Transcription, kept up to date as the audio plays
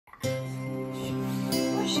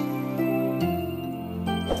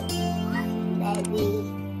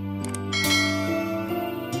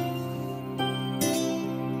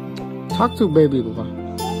Talk to baby, Papa.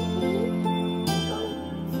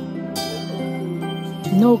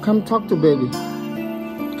 No, come talk to baby.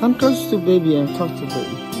 Come close to baby and talk to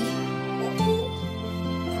baby.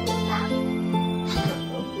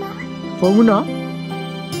 Formula?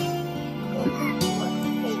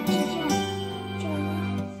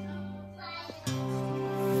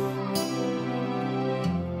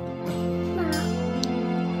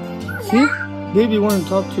 See? Baby want to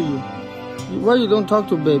talk to you. Why you don't talk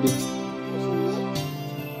to baby?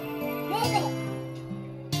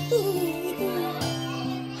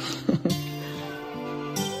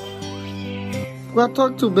 Go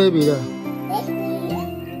talk to baby there.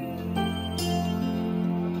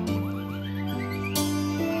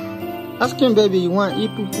 Ask him, baby, you want to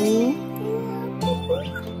eat poo-poo?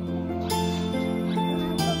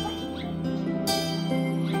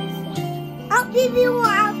 Oh, baby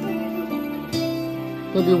want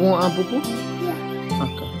poo-poo. Baby want poo-poo? Yeah.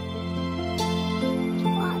 Okay.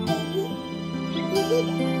 Want baby?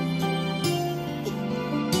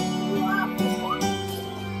 Want poo-poo?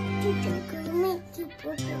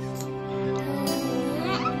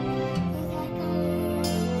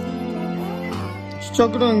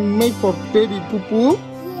 Chocolate made for baby poo-poo?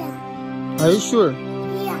 Yeah. Are you sure?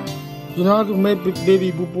 Yeah. You know how to make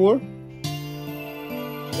baby poo-poo?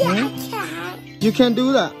 Yeah, I can. You can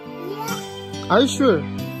do that? Yeah. Are you sure?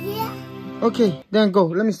 Yeah. Okay, then go.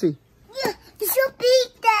 Let me see. Yeah. It's so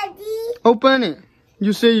big, Daddy. Open it.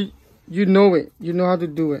 You say you know it. You know how to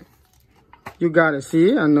do it. You got it.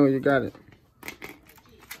 See? I know you got it.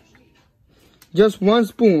 Just 1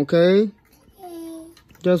 spoon, okay?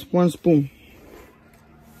 Just 1 spoon.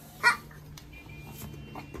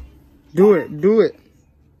 Do it. Do it.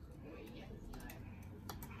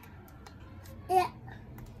 Yeah.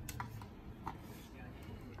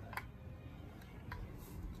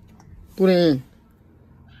 Put it in.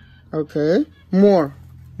 Okay. More.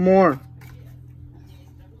 More.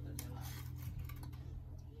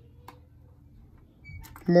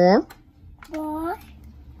 More. More.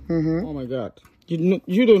 Oh my God.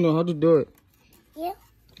 You don't know how to do it. Yeah.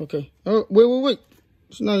 Okay. Oh, wait.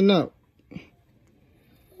 It's not enough.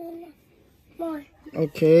 More.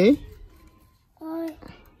 Okay. More.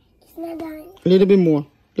 It's not done. A little bit more.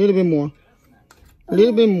 A little bit more. A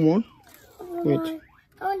little bit more. Wait. More.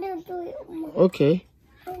 I want to do it more. Okay.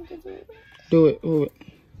 I want to do it. Do it. Do it.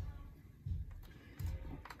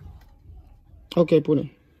 Okay, put it.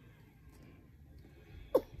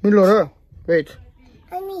 Milo, wait.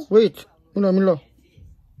 Honey. Wait. Milo.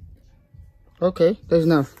 Okay, that's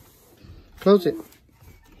enough. Close it.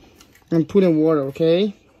 And put in water,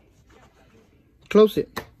 okay? Close it.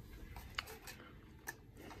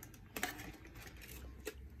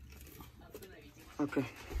 Okay.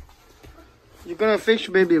 You're gonna fix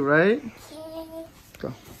baby, right?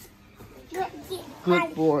 Go.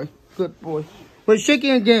 Good boy. Good boy. Wait, shake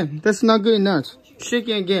it again. That's not good enough. Shake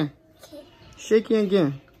it again. Shake it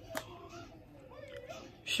again.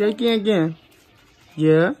 Shake it again.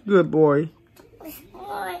 Yeah, good boy.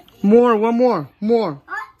 More, one more. More.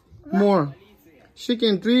 More. Shake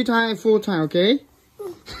it 3 times, 4 times, okay?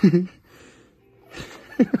 Baby,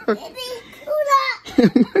 Tuna.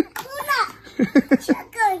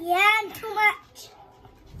 Sugar, yeah, too much.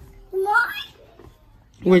 More.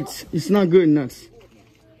 Wait, it's not good enough.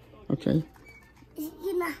 Okay. It's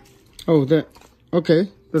enough. Oh, that.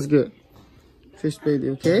 Okay, that's good. Fish baby,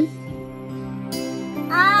 okay?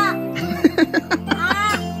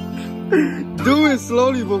 Do it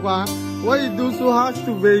slowly, Papa. Why you do so harsh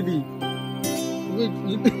to baby? Wait,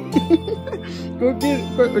 go get it.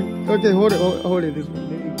 Okay, hold it this way.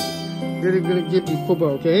 They're gonna give you Papa,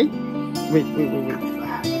 okay? Wait.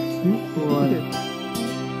 Boy.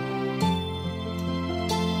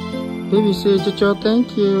 Baby, say Chacha,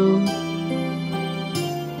 thank you.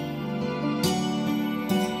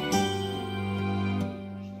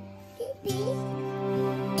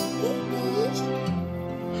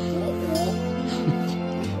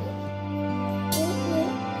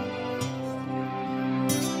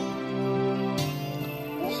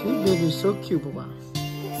 See, baby, so cute, Papa.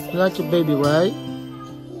 You like your baby, right?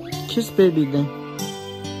 Kiss baby then.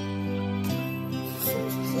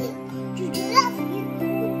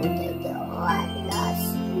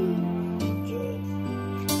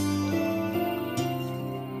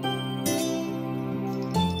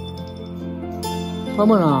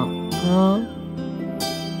 Pamela, huh?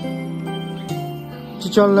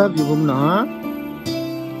 Chacha love you, Pamela, huh?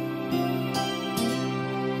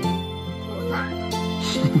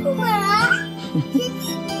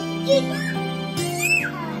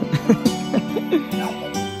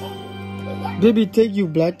 Baby, take you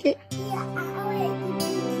blanket.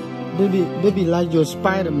 Baby like your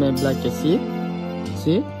Spider-Man blanket, see?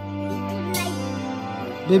 See?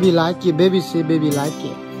 Baby like it, baby say baby like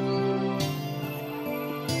it.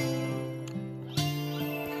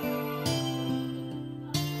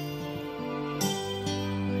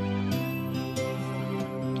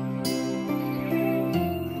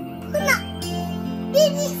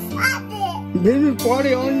 Baby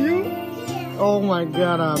party on you? Yeah. Oh my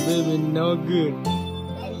god, baby, no good.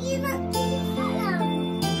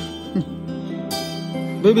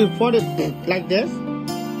 Baby party like this?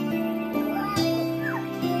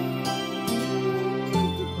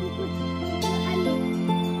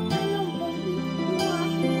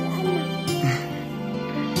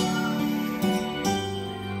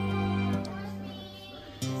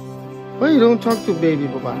 Why you don't talk to baby,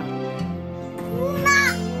 Papa?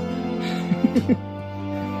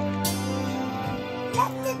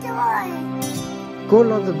 Lock the door. Go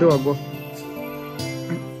lock the door, go.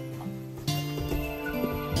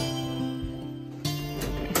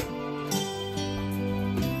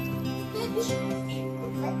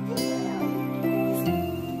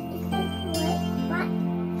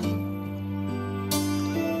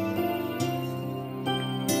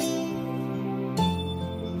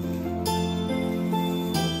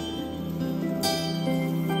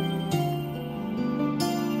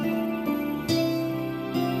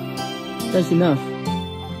 That's enough.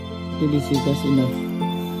 Baby see, that's enough.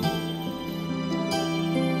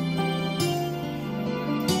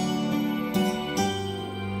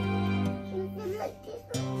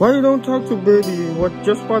 Why you don't talk to baby? What,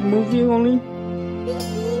 just watch movie only?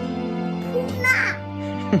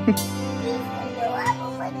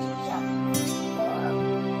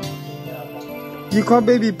 You call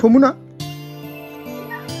baby Pumuna?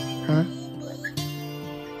 Huh?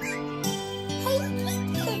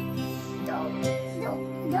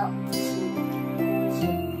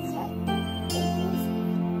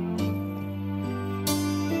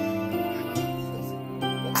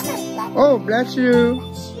 Oh, bless you.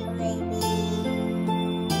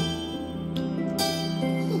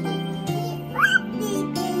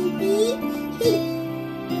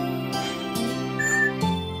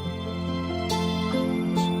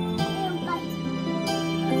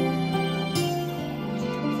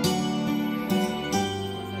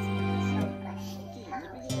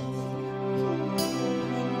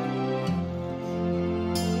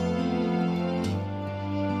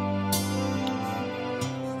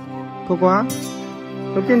 Papa,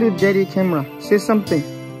 look into daddy camera. Say something.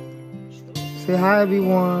 Say hi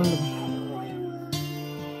everyone.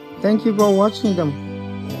 Thank you for watching them.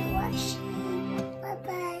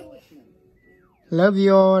 Bye-bye. Love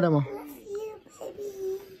you all. Love you, baby.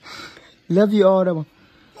 Love you all. Love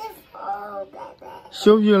all, baby.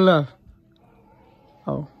 Show your love.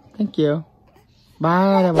 Oh, thank you.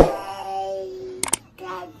 Bye.